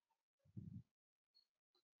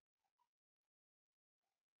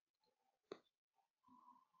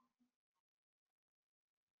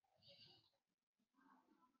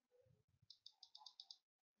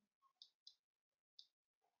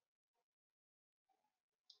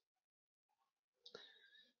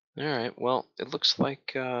 All right, well, it looks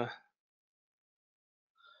like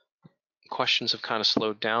questions have kind of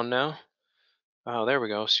slowed down now. Oh, there we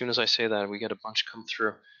go. As soon as I say that, we get a bunch come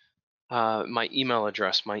through. My email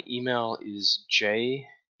address. My email is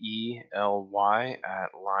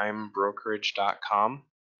jely@limebrokerage.com.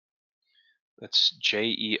 That's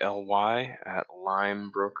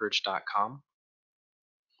jely@limebrokerage.com.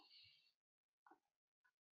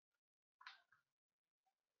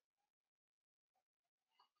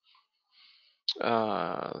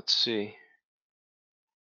 Let's see.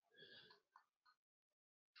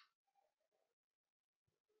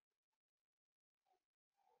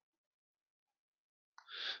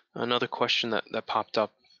 Another question that popped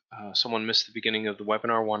up. Someone missed the beginning of the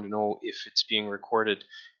webinar, wanted to know if it's being recorded.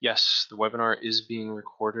 Yes, the webinar is being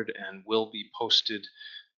recorded and will be posted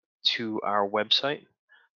to our website.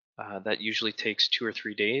 That usually takes 2 or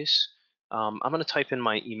 3 days. I'm going to type in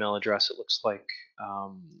my email address. It looks like a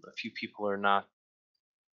few people are not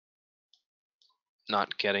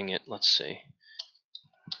not getting it. Let's see.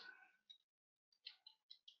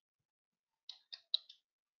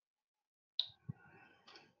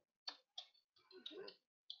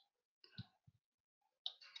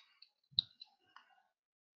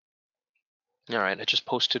 All right, I just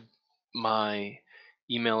posted my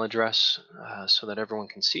email address so that everyone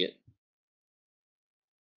can see it.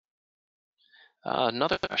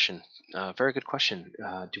 Another question, very good question.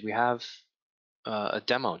 Do we have a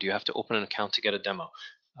demo? Do you have to open an account to get a demo?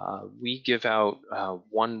 We give out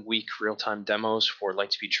 1 week real-time demos for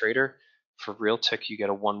Lightspeed Trader. For RealTick, you get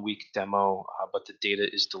a 1 week demo, but the data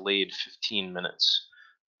is delayed 15 minutes.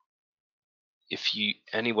 If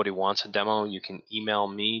anybody wants a demo, you can email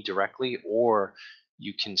me directly, or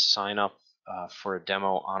you can sign up for a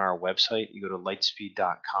demo on our website. You go to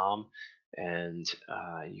lightspeed.com and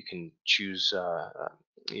you can choose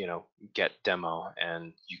get demo,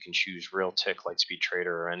 and you can choose RealTick, Lightspeed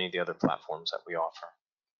Trader, or any of the other platforms that we offer.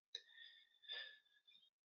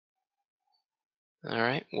 All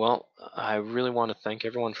right, well, I really want to thank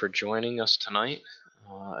everyone for joining us tonight.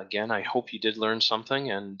 Again, I hope you did learn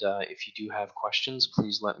something, and if you do have questions,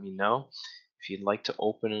 please let me know. If you'd like to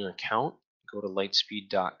open an account, go to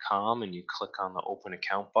lightspeed.com and you click on the Open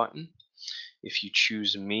Account button. If you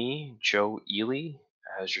choose me, Joe Ely,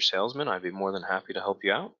 as your salesman, I'd be more than happy to help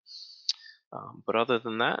you out. But other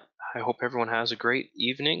than that, I hope everyone has a great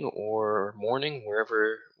evening or morning,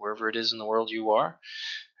 wherever it is in the world you are.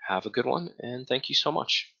 Have a good one, and thank you so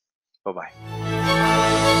much. Bye-bye.